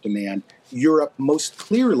pent-up demand. Europe, most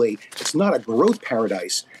clearly, it's not a growth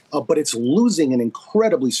paradise, but it's losing an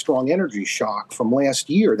incredibly strong energy shock from last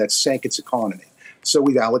year that sank its economy. So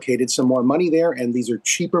we've allocated some more money there, and these are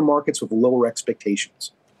cheaper markets with lower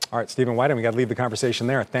expectations. All right, Stephen White, we got to leave the conversation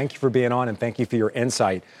there. Thank you for being on, and thank you for your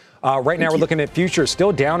insight. Right now, we're looking at futures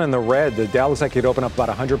still down in the red. The Dow looks like it opened up about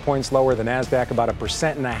 100 points lower. The NASDAQ about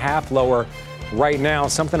 1.5% lower right now.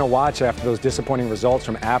 Something to watch after those disappointing results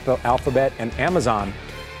from Apple, Alphabet, and Amazon.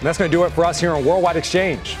 And that's going to do it for us here on Worldwide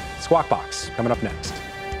Exchange. Squawk Box coming up next.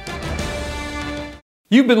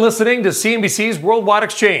 You've been listening to CNBC's Worldwide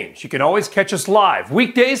Exchange. You can always catch us live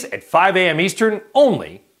weekdays at 5 a.m. Eastern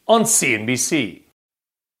only on CNBC.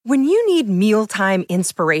 When you need mealtime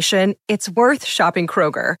inspiration, it's worth shopping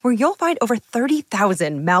Kroger, where you'll find over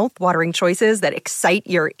 30,000 mouth-watering choices that excite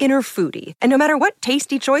your inner foodie. And no matter what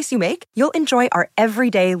tasty choice you make, you'll enjoy our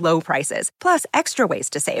everyday low prices, plus extra ways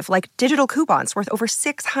to save, like digital coupons worth over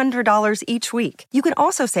 $600 each week. You can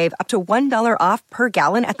also save up to $1 off per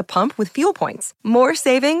gallon at the pump with fuel points. More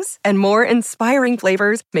savings and more inspiring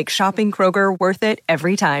flavors make shopping Kroger worth it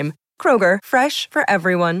every time. Kroger, fresh for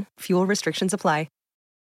everyone. Fuel restrictions apply.